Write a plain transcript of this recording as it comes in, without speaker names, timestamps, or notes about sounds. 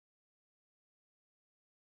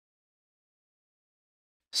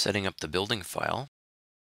Setting up the building file,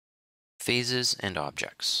 phases and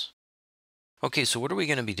objects. Okay, so what are we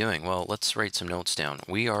going to be doing? Well, let's write some notes down.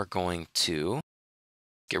 We are going to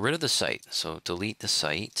get rid of the site. So delete the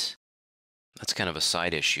site. That's kind of a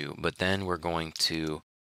side issue, but then we're going to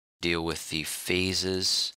deal with the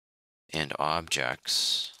phases and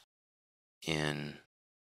objects in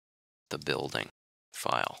the building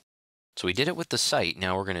file. So we did it with the site.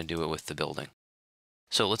 Now we're going to do it with the building.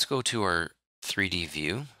 So let's go to our 3D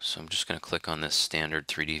view. So I'm just going to click on this standard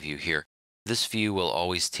 3D view here. This view will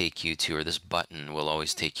always take you to, or this button will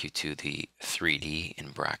always take you to the 3D in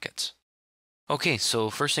brackets. Okay, so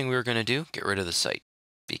first thing we're going to do, get rid of the site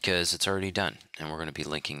because it's already done and we're going to be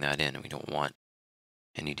linking that in and we don't want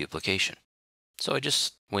any duplication. So I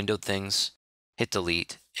just windowed things, hit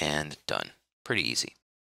delete, and done. Pretty easy.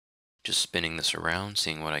 Just spinning this around,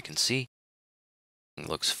 seeing what I can see. It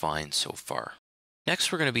looks fine so far.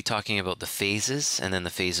 Next, we're going to be talking about the phases and then the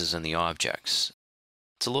phases and the objects.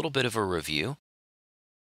 It's a little bit of a review.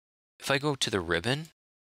 If I go to the ribbon,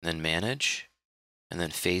 then manage, and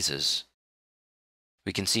then phases,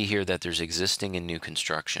 we can see here that there's existing and new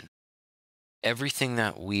construction. Everything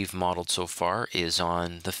that we've modeled so far is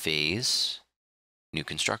on the phase, new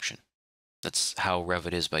construction. That's how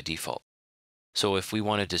Revit is by default. So if we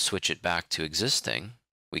wanted to switch it back to existing,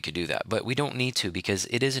 we could do that, but we don't need to because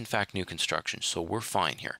it is in fact new construction, so we're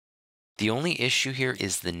fine here. The only issue here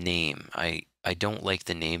is the name. I don't like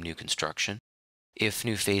the name new construction. If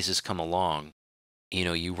new phases come along,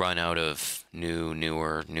 you run out of new,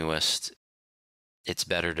 newer, newest. It's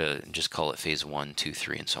better to just call it phase 1, 2,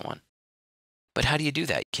 3, and so on. But how do you do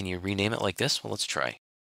that? Can you rename it like this? Well, let's try.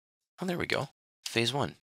 Oh, there we go. Phase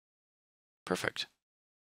 1. Perfect.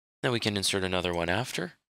 Then we can insert another one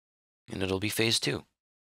after, and it'll be phase 2.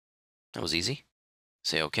 That was easy.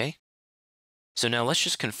 Say OK. So now let's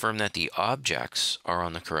just confirm that the objects are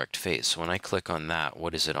on the correct phase. So when I click on that,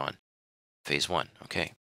 what is it on? Phase 1.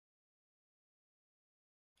 Okay.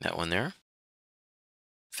 That one there.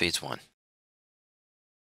 Phase 1.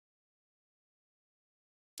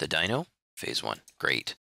 The dyno, phase 1.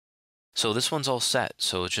 Great. So this one's all set.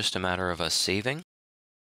 So it's just a matter of us saving.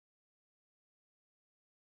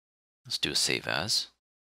 Let's do a save as.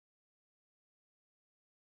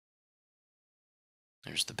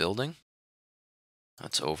 There's the building.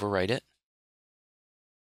 Let's overwrite it.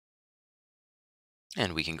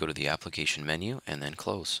 And we can go to the application menu and then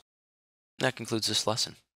close. That concludes this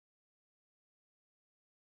lesson.